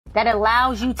that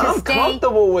allows you to I'm stay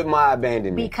comfortable with my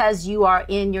abandonment. Because you are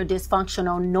in your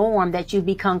dysfunctional norm that you've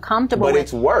become comfortable with. But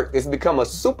it's worked. It's become a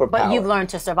superpower. But you've learned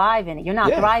to survive in it. You're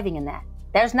not thriving in that.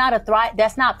 That's not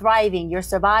thriving. You're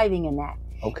surviving in that.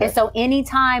 Okay. And so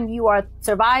anytime you are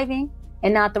surviving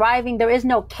and not thriving, there is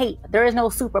no cape. There is no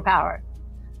superpower.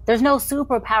 There's no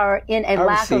superpower in a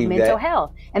lack of mental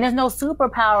health. And there's no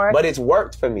superpower. But it's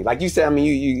worked for me. Like you said, I mean,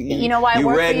 you know why it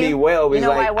worked read for you? me well. You know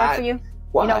why it worked for you?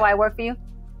 Why? You know why it worked for you?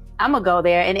 I'm gonna go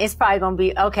there, and it's probably gonna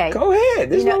be okay. Go ahead.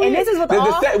 This is what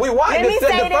we wanted to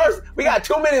set the first. We got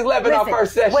 2 minutes left in our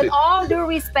first session. With all due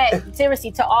respect, seriously,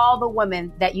 to all the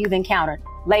women that you've encountered,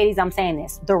 ladies, I'm saying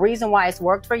this: the reason why it's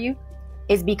worked for you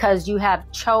is because you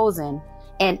have chosen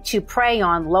and to prey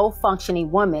on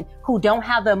low-functioning women who don't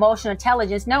have the emotional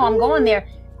intelligence. No, I'm going there.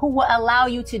 Who will allow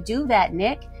you to do that,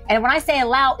 Nick? And when I say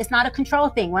allow, it's not a control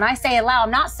thing. When I say allow,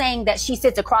 I'm not saying that she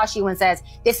sits across you and says,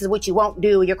 "This is what you won't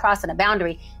do. You're crossing a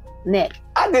boundary." Nick.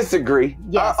 I disagree.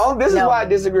 Yes. This is why I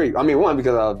disagree. I mean, one,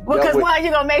 because why you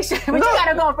gonna make sure, but you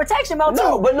gotta go in protection mode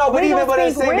too. But at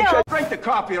the same time, drink the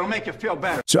coffee, it'll make you feel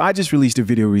better. So I just released a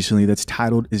video recently that's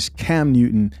titled, "Is Cam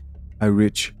Newton a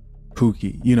Rich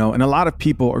Pookie?" You know, and a lot of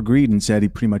people agreed and said he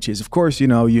pretty much is. Of course, you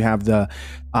know, you have the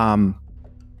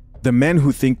men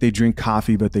who think they drink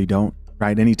coffee, but they don't,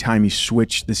 right? Anytime you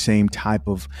switch the same type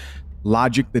of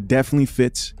logic that definitely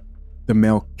fits the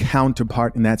male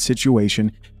counterpart in that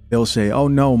situation, they'll say, oh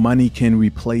no, money can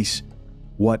replace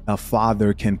what a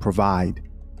father can provide.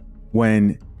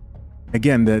 When,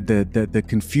 again, the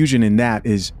confusion in that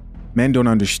is men don't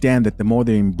understand that the more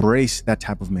they embrace that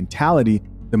type of mentality,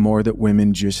 the more that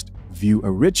women just view a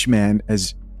rich man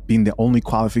as being the only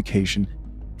qualification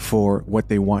for what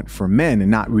they want for men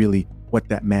and not really what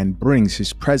that man brings,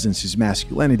 his presence, his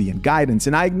masculinity and guidance.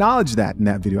 And I acknowledged that in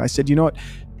that video. I said, you know what?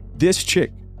 This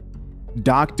chick,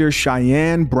 Dr.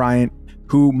 Cheyenne Bryant,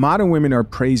 who modern women are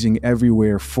praising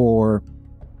everywhere for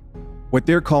what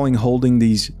they're calling holding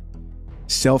these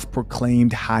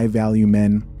self-proclaimed high-value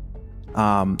men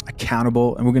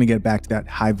accountable. And we're going to get back to that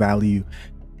high-value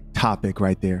topic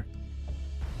right there.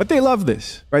 But they love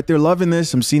this, right? They're loving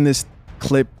this. I'm seeing this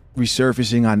clip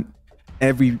resurfacing on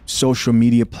every social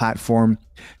media platform.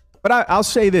 But I'll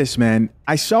say this, man.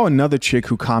 I saw another chick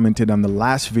who commented on the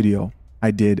last video I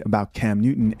did about Cam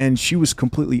Newton, and she was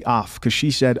completely off because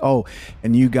she said, oh,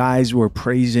 and you guys were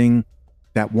praising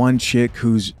that one chick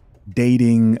who's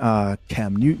dating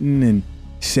Cam Newton and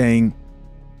saying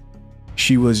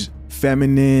she was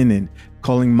feminine and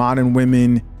calling modern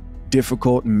women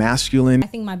difficult and masculine. I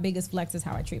think my biggest flex is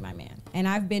how I treat my man. And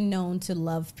I've been known to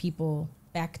love people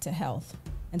back to health.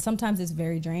 And sometimes it's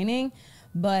very draining,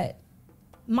 but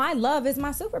my love is my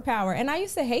superpower. And I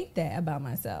used to hate that about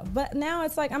myself. But now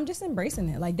it's like, I'm just embracing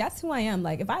it. Like, that's who I am.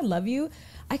 Like, if I love you,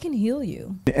 I can heal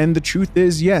you. And the truth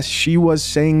is, yes, she was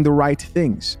saying the right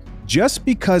things. Just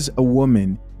because a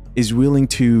woman is willing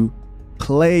to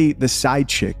play the side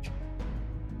chick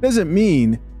doesn't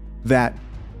mean that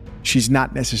she's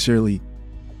not necessarily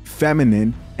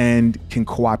feminine and can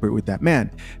cooperate with that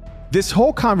man. This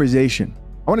whole conversation,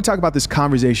 I want to talk about this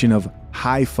conversation of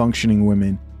high functioning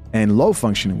women and low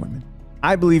functioning women.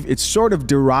 I believe it's sort of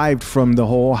derived from the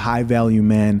whole high value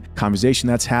man conversation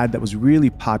that's had that was really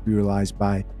popularized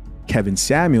by Kevin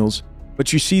Samuels.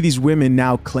 But you see these women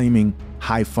now claiming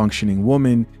high functioning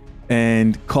woman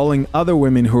and calling other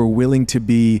women who are willing to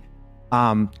be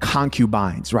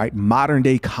concubines, right? Modern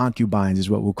day concubines is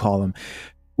what we'll call them,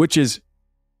 which is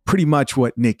pretty much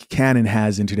what Nick Cannon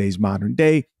has in today's modern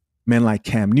day, men like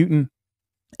Cam Newton.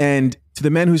 And to the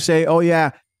men who say, oh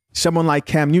yeah, someone like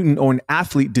Cam Newton or an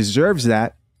athlete deserves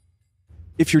that.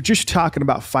 If you're just talking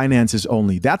about finances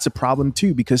only, that's a problem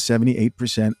too, because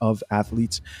 78% of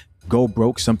athletes go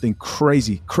broke, something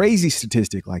crazy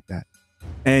statistic like that.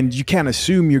 And you can't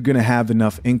assume you're going to have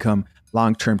enough income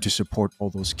long-term to support all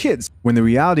those kids. When the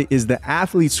reality is the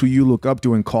athletes who you look up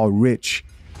to and call rich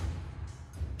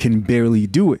can barely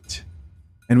do it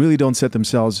and really don't set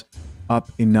themselves up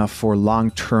enough for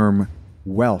long-term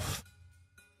wealth,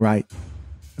 right?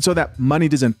 So that money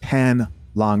doesn't pan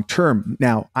long-term.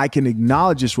 Now, I can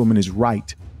acknowledge this woman is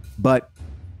right, but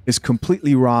is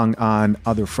completely wrong on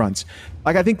other fronts.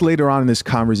 Like, I think later on in this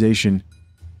conversation,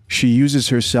 she uses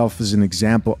herself as an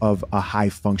example of a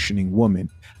high-functioning woman.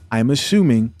 I'm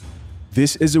assuming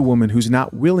this is a woman who's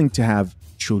not willing to have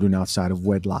children outside of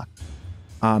wedlock,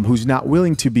 who's not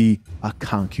willing to be a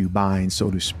concubine, so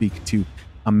to speak, to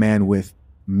a man with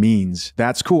means.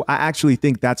 That's cool. I actually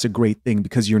think that's a great thing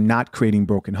because you're not creating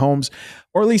broken homes.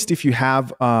 Or at least if you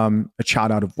have a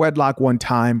child out of wedlock one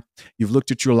time, you've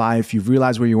looked at your life, you've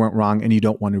realized where you went wrong, and you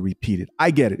don't want to repeat it.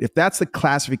 I get it. If that's the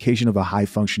classification of a high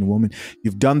functioning woman,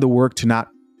 you've done the work to not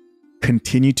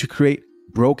continue to create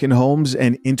broken homes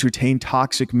and entertain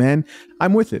toxic men.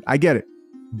 I'm with it. I get it.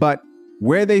 But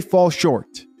where they fall short,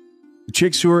 the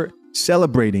chicks who are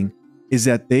celebrating, is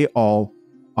that they all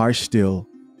are still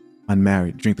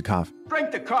unmarried. Drink the coffee.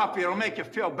 Drink the coffee, it'll make you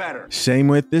feel better. Same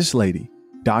with this lady,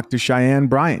 Dr. Cheyenne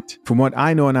Bryant. From what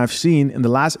I know and I've seen in the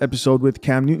last episode with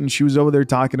Cam Newton, she was over there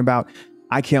talking about,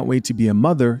 I can't wait to be a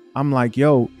mother. I'm like,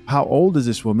 yo, how old is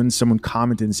this woman? Someone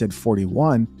commented and said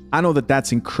 41. I know that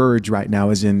that's encouraged right now,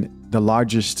 as in the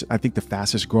largest, I think the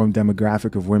fastest growing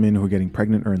demographic of women who are getting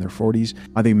pregnant are in their 40s.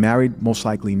 Are they married? Most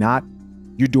likely not.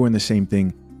 You're doing the same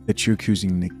thing that you're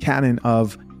accusing Nick Cannon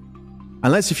of,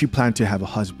 unless if you plan to have a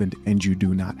husband and you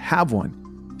do not have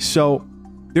one. So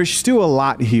there's still a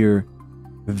lot here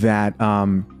that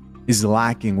is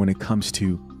lacking when it comes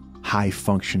to high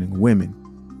functioning women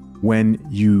when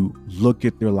you look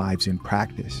at their lives in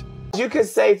practice. You could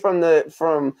say from the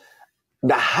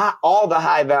high, all the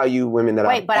high value women that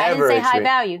I've but I didn't say high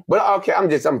value. But okay, I'm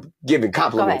giving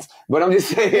compliments. But I'm just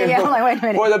saying wait a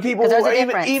minute. For the people who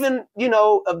are even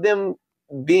of them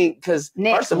being, because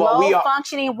first of all, low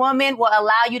functioning woman will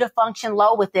allow you to function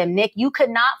low with them. Nick, you could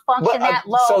not function that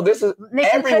low. So this is Nick,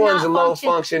 everyone's low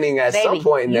functioning at some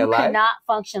point in their life. You could not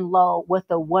function low with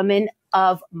a woman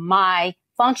of my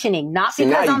functioning, not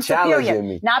because I'm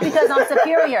superior. Not because I'm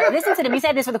superior. Listen to them. He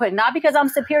said this really quick. Not because I'm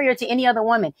superior to any other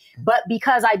woman, but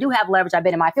because I do have leverage. I've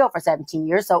been in my field for 17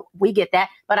 years, so we get that.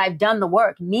 But I've done the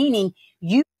work, meaning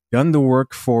you done the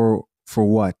work for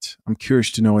what? I'm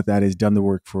curious to know what that is. Done the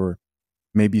work for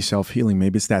maybe self-healing.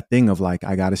 Maybe it's that thing of like,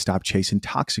 I got to stop chasing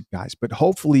toxic guys. But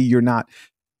hopefully you're not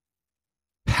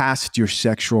past your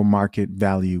sexual market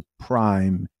value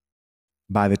prime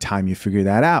by the time you figure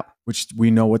that out, which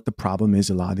we know what the problem is.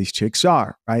 A lot of these chicks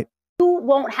are, right? You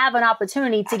won't have an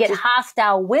opportunity to get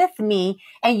hostile with me,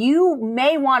 and you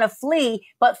may want to flee,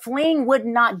 but fleeing would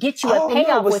not get you a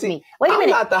payoff with me. Wait a minute. I'm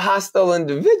not the hostile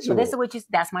individual. But this is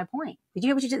that's my point. Did you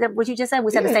hear what you just said?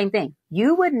 We said the same thing.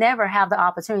 You would never have the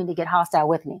opportunity to get hostile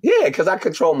with me. Yeah, because I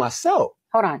control myself.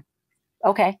 Hold on.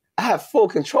 Okay. I have full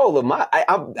control of my,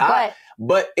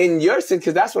 but in your sense,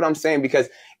 because that's what I'm saying, because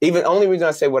even only reason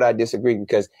I say what I disagree,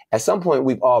 because at some point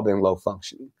we've all been low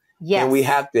functioning. Yes. And we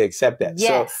have to accept that.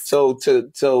 Yes. So to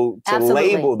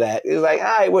label that is like, all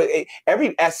right, well,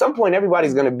 at some point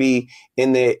everybody's going to be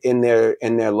in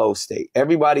their low state.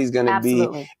 Everybody's going to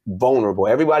be vulnerable.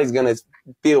 Everybody's going to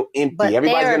feel empty. But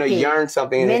everybody's going to yearn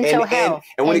something. Mental health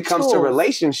and when it comes to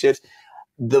relationships,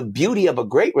 the beauty of a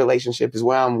great relationship is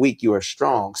where I'm weak, you are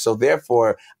strong. So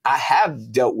therefore, I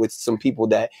have dealt with some people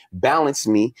that balance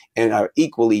me and are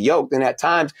equally yoked. And at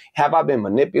times, have I been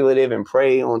manipulative and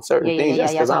prey on certain things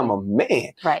just because I'm a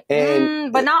man? Right.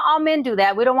 And but not all men do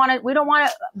that. We don't want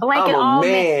to blanket all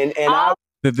men. And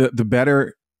the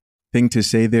better thing to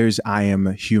say there is, I am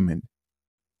a human.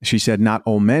 She said, not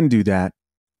all men do that.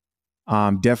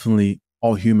 Definitely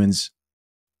all humans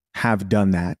have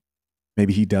done that.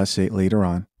 Maybe he does say it later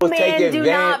on. Men do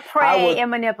not prey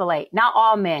and manipulate. Not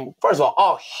all men. First of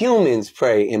all humans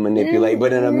prey and manipulate,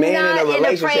 but in a man in a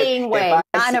relationship,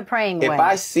 not in a praying way. If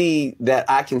I see that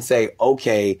I can say,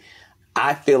 okay,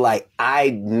 I feel like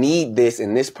I need this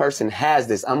and this person has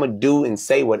this, I'm going to do and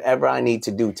say whatever I need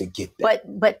to do to get that.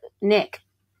 But Nick,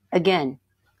 again,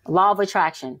 law of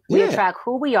attraction. We attract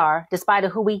who we are despite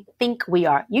of who we think we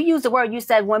are. You used the word, you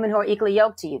said women who are equally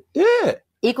yoked to you. Yeah.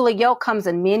 Equally yoked comes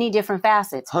in many different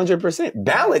facets. 100%.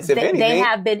 Balance, if anything. They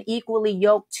have been equally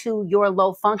yoked to your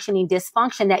low functioning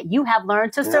dysfunction that you have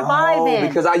learned to survive in.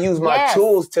 Because I use my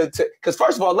tools because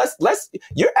first of all,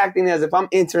 you're acting as if I'm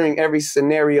entering every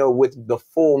scenario with the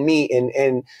full me,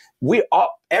 and we all,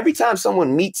 every time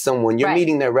someone meets someone, you're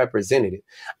meeting their representative.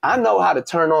 I know how to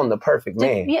turn on the perfect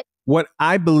man. What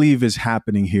I believe is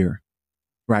happening here,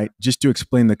 right, just to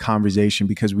explain the conversation,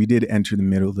 because we did enter the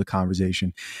middle of the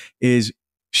conversation, is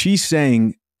she's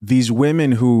saying these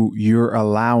women who you're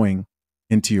allowing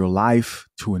into your life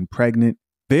to impregnate,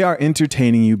 they are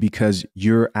entertaining you because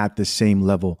you're at the same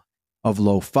level of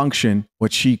low function,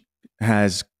 what she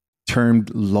has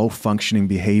termed low functioning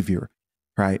behavior,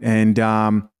 right? And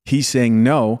he's saying,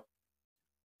 no,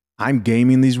 I'm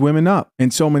gaming these women up.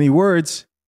 In so many words,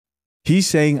 he's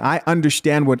saying, I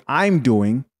understand what I'm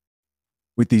doing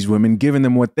with these women, giving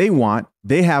them what they want.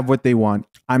 They have what they want.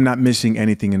 I'm not missing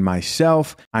anything in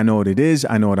myself. I know what it is.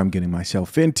 I know what I'm getting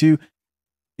myself into,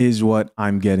 is what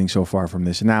I'm getting so far from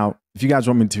this. Now, if you guys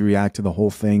want me to react to the whole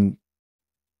thing,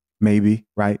 Maybe,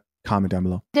 right? Comment down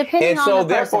below. Depending And on so the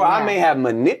therefore person, I may have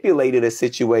manipulated a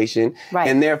situation, Right.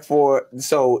 and therefore,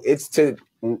 so it's to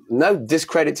no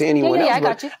discredit to anyone Yeah, else, I but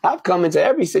got you. I've come into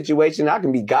every situation. I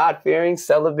can be God-fearing,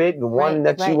 celibate, the one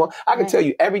Right, that you right, want. I can right. tell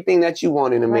you everything that you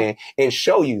want in a Right. man and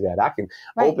show you that. I can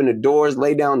Right. open the doors,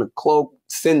 lay down the cloak,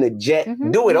 send the jet,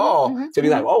 Mhm, do it mhm, all mhm, to be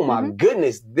like, mhm, oh my mhm.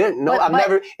 goodness, no, But- I've but-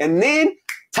 never. And then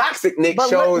Toxic Nick But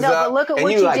shows but up, look at and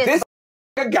what you you like, just.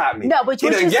 this got me. No, but He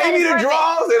what done you gave said me is the perfect.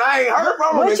 draws, and I ain't heard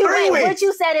from him in 3 weeks. What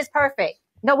you said is perfect.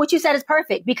 No, what you said is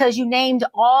perfect because you named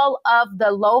all of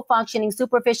the low functioning,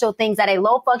 superficial things that a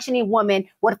low functioning woman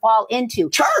would fall into.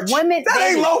 Church, Women, that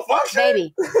baby, ain't low function.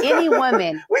 baby, any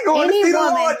woman, We going to any see the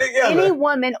woman, Lord together. any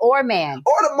woman or man,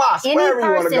 Or the mosque, any wherever you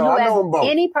want to person go. who I has, know them both.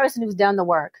 any person who's done the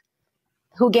work,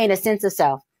 who gained a sense of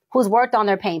self, who's worked on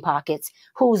their pain pockets,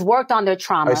 who's worked on their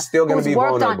trauma, Are still gonna who's be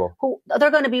worked vulnerable. they're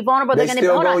going to be vulnerable. They They're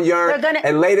still going to gonna yearn. They're gonna,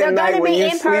 And late at they're night gonna when be you're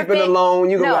sleeping imperfect. alone,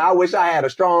 you go, No. I wish I had a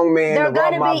strong man They're to going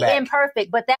rub to my be back.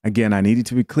 imperfect, but that. Again, I needed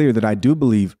to be clear that I do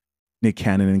believe Nick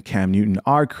Cannon and Cam Newton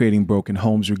are creating broken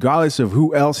homes, regardless of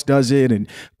who else does it and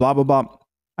blah, blah, blah.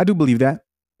 I do believe that.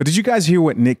 But did you guys hear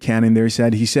what Nick Cannon there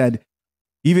said? He said,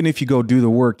 even if you go do the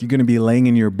work, you're going to be laying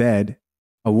in your bed,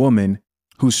 a woman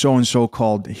who's so-and-so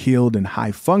called healed and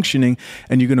high functioning,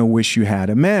 and you're going to wish you had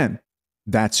a man.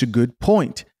 That's a good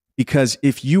point. Because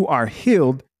if you are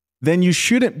healed, then you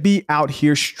shouldn't be out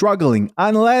here struggling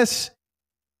unless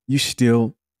you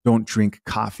still don't drink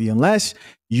coffee, unless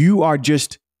you are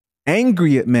just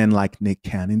angry at men like Nick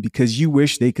Cannon because you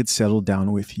wish they could settle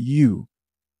down with you.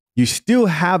 You still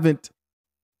haven't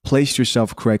placed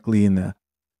yourself correctly in the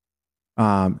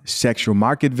sexual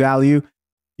market value.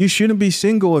 You shouldn't be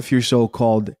single if you're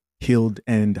so-called healed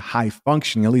and high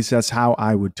functioning. At least that's how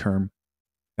I would term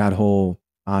that whole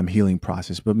healing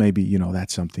process. But maybe,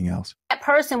 that's something else. That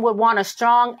person would want a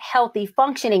strong, healthy,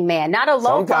 functioning man, not a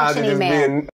low Sometimes it functioning just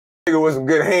man. be a nigga with some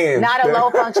good hands. Not a low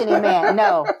functioning man.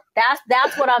 No,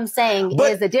 that's what I'm saying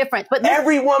But is the difference. But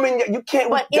every woman, you can't,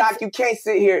 But Doc, you can't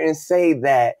sit here and say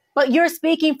that. but you're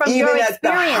speaking from Even your at the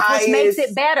experience, which makes highest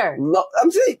it better.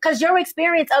 I'm saying, Because your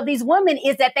experience of these women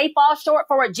is that they fall short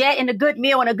for a jet and a good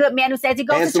meal and a good man who says he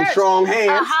goes and to some church. strong A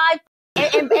hands. high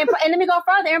and let me go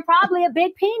further, and probably a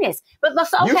big penis. But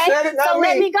so, okay, You said it, not so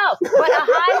let me. me go.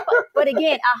 But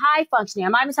again, a high functioning.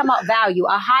 I'm not even talking about value.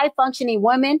 A high functioning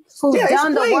woman who's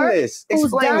done the explain work. this. Who's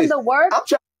Explain done this. the work. I'm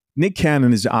trying. Nick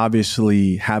Cannon is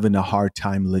obviously having a hard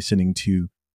time listening to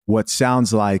what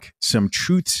sounds like some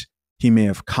truths he may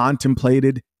have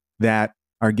contemplated that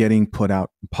are getting put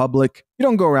out in public. You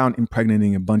don't go around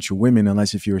impregnating a bunch of women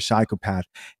unless if you're a psychopath.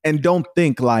 And don't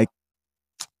think like,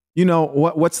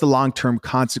 what's the long-term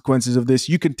consequences of this?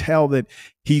 You can tell that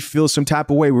he feels some type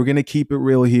of way. We're going to keep it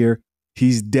real here.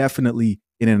 He's definitely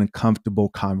in an uncomfortable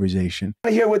conversation.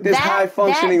 I hear what this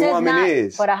high-functioning does woman not-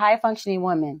 is. But a high functioning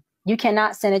woman, you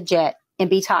cannot send a jet and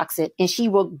be toxic, and she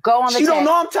will go on the She jet. don't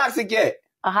know I'm toxic yet.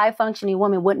 A high functioning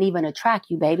woman wouldn't even attract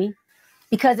you, baby.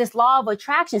 Because it's law of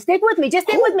attraction. Stick with me. Just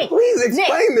stick with me. Please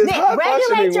explain this Nick,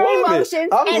 high-functioning regulate your woman. emotions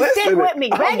I'm and stick listening. with me.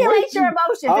 I'm Regulate with your you.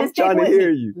 emotions I'm and stick trying to with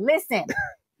hear me. you. Listen,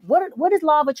 what is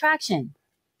law of attraction?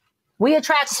 We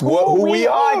attract who we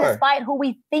are despite who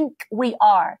we think we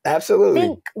are. Absolutely.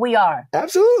 Think we are.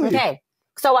 Absolutely. Okay.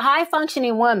 So a high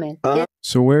functioning woman is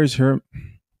So where's her?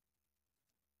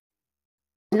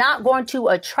 not going to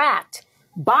attract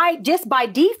by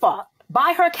default,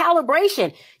 by her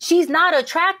calibration. She's not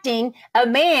attracting a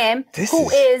man who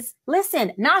is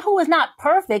not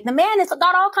perfect. The man has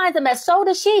got all kinds of mess. So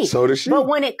does she. So does she. But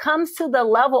when it comes to the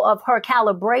level of her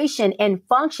calibration and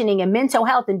functioning and mental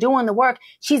health and doing the work,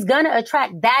 she's going to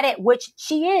attract that at which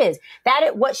she is, that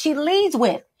at what she leads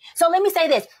with. So let me say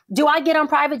this. Do I get on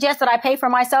private jets that I pay for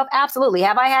myself? Absolutely.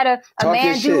 Have I had a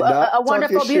man do a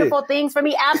wonderful, beautiful things for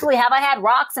me? Absolutely. Have I had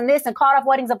rocks and this and caught off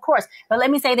weddings? Of course. But let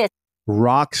me say this.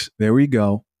 Rocks. There we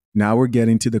go. Now we're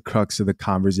getting to the crux of the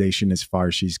conversation as far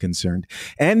as she's concerned.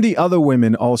 And the other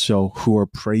women also who are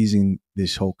praising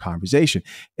this whole conversation.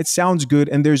 It sounds good.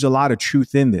 And there's a lot of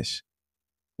truth in this.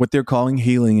 What they're calling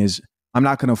healing is, I'm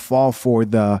not going to fall for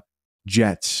the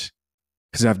jets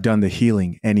because I've done the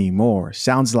healing anymore.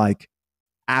 Sounds like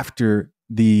after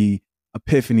the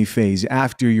epiphany phase,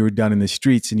 after you were done in the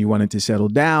streets and you wanted to settle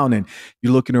down and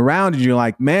you're looking around and you're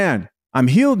like, man, I'm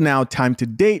healed now, time to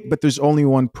date. But there's only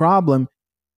one problem.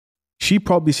 She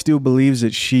probably still believes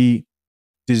that she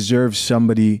deserves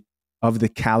somebody of the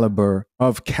caliber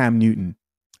of Cam Newton.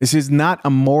 This is not a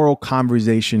moral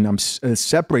conversation. I'm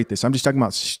separate this. I'm just talking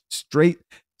about straight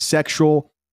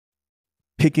sexual,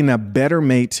 picking a better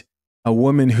mate, a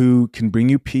woman who can bring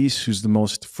you peace, who's the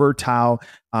most fertile,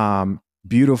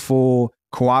 beautiful,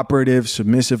 cooperative,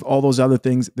 submissive, all those other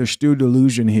things. There's still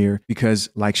delusion here because,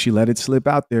 like, she let it slip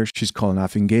out there. She's calling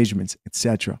off engagements,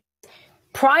 etc.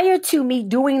 Prior to me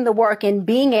doing the work and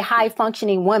being a high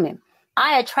functioning woman,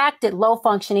 I attracted low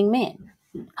functioning men.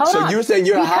 Hold on. So you're saying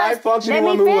you're a high functioning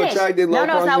woman who attracted low functioning men?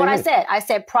 No, it's not what I said. I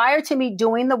said prior to me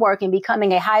doing the work and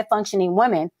becoming a high functioning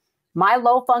woman, my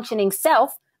low functioning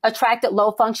self attracted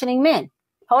low functioning men.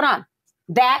 Hold on.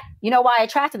 That, you know why I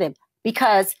attracted them?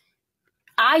 Because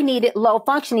I needed low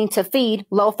functioning to feed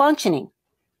low functioning.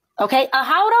 Okay.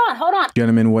 Hold on.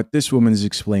 Gentlemen, what this woman is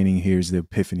explaining here is the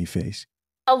epiphany phase.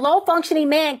 A low functioning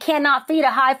man cannot feed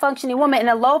a high functioning woman, and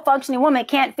a low functioning woman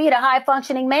can't feed a high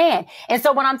functioning man. And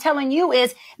so what I'm telling you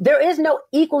is there is no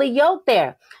equally yoked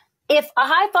there. If a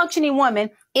high functioning woman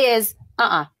is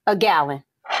a gallon.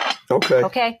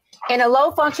 Okay. And a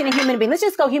low functioning human being, let's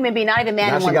just go human being, not even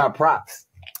man and woman. Now she got props.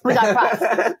 We got props.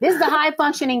 This is the high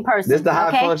functioning person. This is the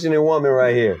high functioning woman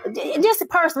right here. Just a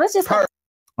person. Let's just. All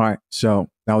right. So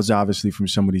that was obviously from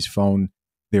somebody's phone.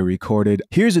 They're recorded.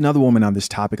 Here's another woman on this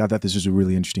topic. I thought this was a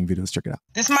really interesting video. Let's check it out.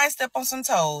 This might step on some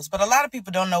toes, but a lot of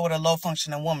people don't know what a low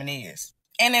functioning woman is.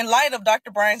 And in light of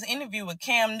Dr. Bryan's interview with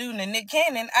Cam Newton and Nick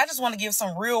Cannon, I just want to give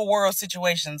some real world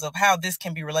situations of how this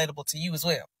can be relatable to you as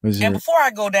well. And before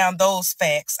I go down those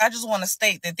facts, I just want to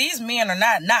state that these men are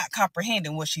not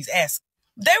comprehending what she's asking.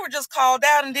 They were just called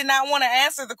out and did not want to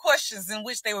answer the questions in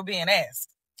which they were being asked.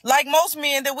 Like most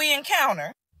men that we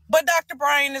encounter. But Dr.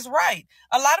 Bryan is right.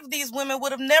 A lot of these women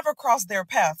would have never crossed their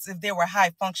paths if they were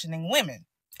high-functioning women.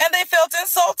 And they felt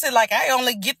insulted, like I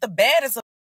only get the baddest of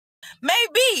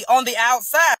maybe on the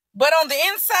outside, but on the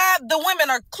inside, the women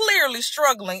are clearly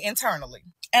struggling internally.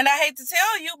 And I hate to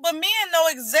tell you, but men know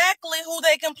exactly who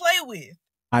they can play with.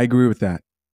 I agree with that.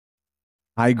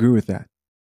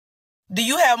 Do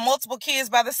you have multiple kids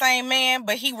by the same man,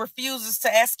 but he refuses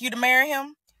to ask you to marry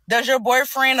him? Does your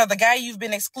boyfriend or the guy you've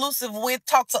been exclusive with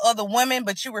talk to other women,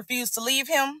 but you refuse to leave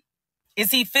him?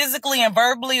 Is he physically and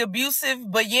verbally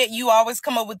abusive, but yet you always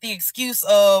come up with the excuse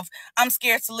of, I'm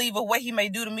scared to leave of what he may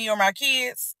do to me or my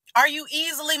kids? Are you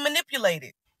easily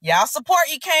manipulated? Y'all support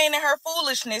Ekane and her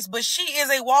foolishness, but she is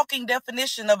a walking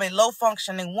definition of a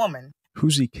low-functioning woman.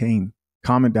 Who's Ekane?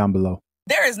 Comment down below.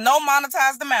 There is no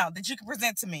monetized amount that you can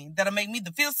present to me that'll make me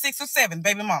the 5th, 6th, or 7th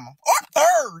baby mama. Or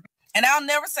 3rd. And I'll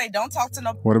never say, don't talk to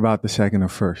no. What about the 2nd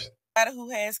or 1st?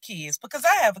 Who has kids, because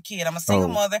I have a kid. I'm a single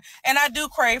mother and I do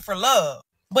crave for love.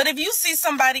 But if you see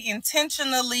somebody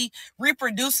intentionally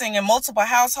reproducing in multiple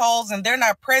households and they're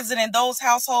not present in those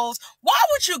households, why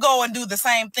would you go and do the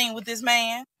same thing with this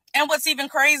man? And what's even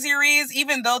crazier is,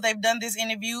 even though they've done this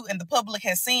interview and the public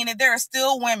has seen it, there are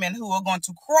still women who are going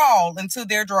to crawl into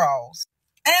their drawers.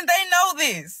 And they know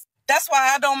this. That's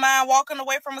why I don't mind walking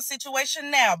away from a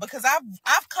situation now, because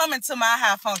I've come into my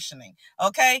high functioning,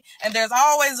 okay? And there's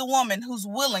always a woman who's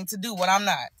willing to do what I'm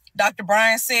not. Dr.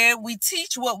 Bryan said, we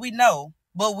teach what we know,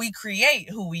 but we create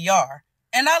who we are.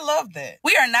 And I love that.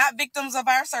 We are not victims of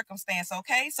our circumstance,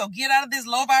 okay? So get out of this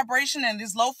low vibration and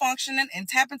this low functioning and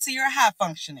tap into your high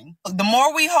functioning. The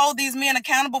more we hold these men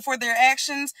accountable for their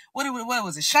actions, what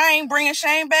was it, shame, bringing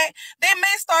shame back, they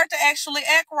may start to actually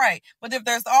act right. But if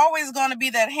there's always going to be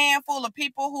that handful of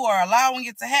people who are allowing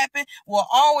it to happen, we'll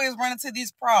always run into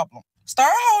these problems.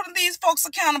 Start holding these folks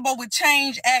accountable with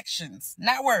change actions,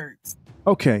 not words.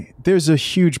 Okay, there's a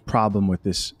huge problem with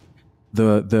this.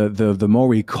 The more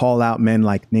we call out men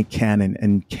like Nick Cannon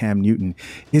and Cam Newton,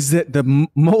 is that the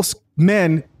most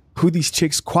men who these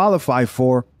chicks qualify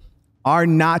for are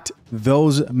not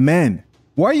those men.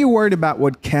 Why are you worried about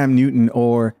what Cam Newton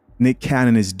or Nick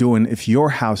Cannon is doing if your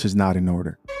house is not in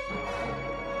order?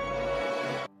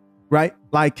 Right?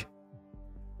 Like,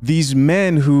 these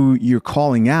men who you're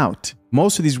calling out,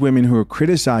 most of these women who are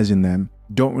criticizing them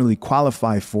don't really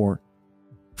qualify for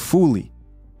fully.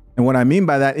 And what I mean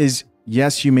by that is,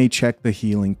 yes, you may check the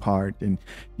healing part and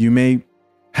you may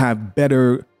have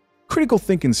better critical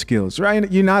thinking skills, right?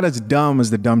 You're not as dumb as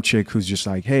the dumb chick who's just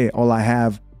like, hey, all I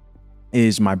have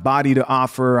is my body to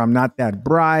offer. I'm not that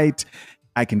bright.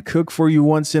 I can cook for you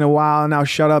once in a while. Now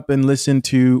shut up and listen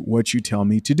to what you tell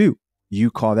me to do.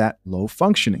 You call that low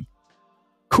functioning.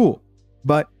 Cool.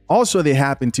 But also they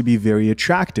happen to be very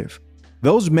attractive.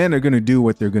 Those men are going to do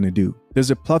what they're going to do. There's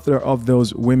a plethora of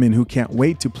those women who can't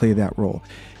wait to play that role.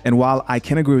 And while I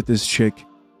can agree with this chick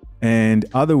and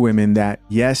other women that,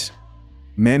 yes,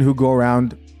 men who go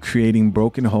around creating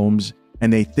broken homes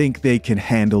and they think they can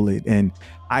handle it and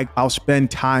I'll spend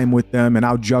time with them and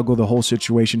I'll juggle the whole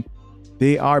situation.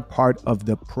 They are part of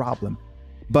the problem,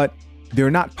 but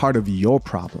they're not part of your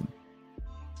problem.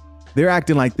 They're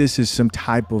acting like this is some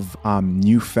type of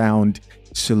newfound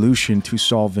solution to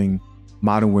solving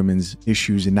modern women's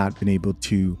issues and not been able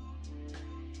to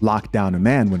lock down a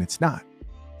man when it's not.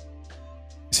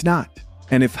 It's not.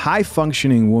 And if high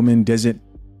functioning woman doesn't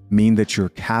mean that you're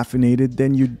caffeinated,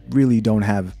 then you really don't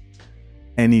have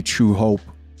any true hope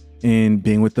in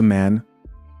being with the man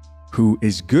who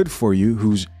is good for you,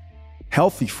 who's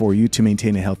healthy for you to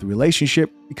maintain a healthy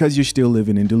relationship, because you're still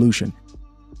living in delusion.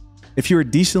 If you're a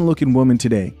decent looking woman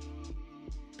today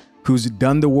who's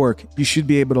done the work, you should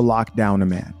be able to lock down a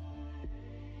man.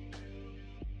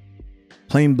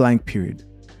 Plain blank period.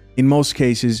 In most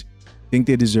cases, think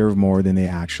they deserve more than they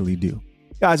actually do.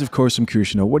 Guys, of course, I'm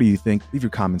curious to know, what do you think? Leave your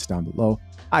comments down below.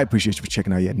 I appreciate you for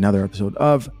checking out yet another episode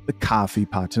of The Coffee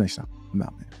Pot. Till next time, I'm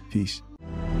out, man. Peace.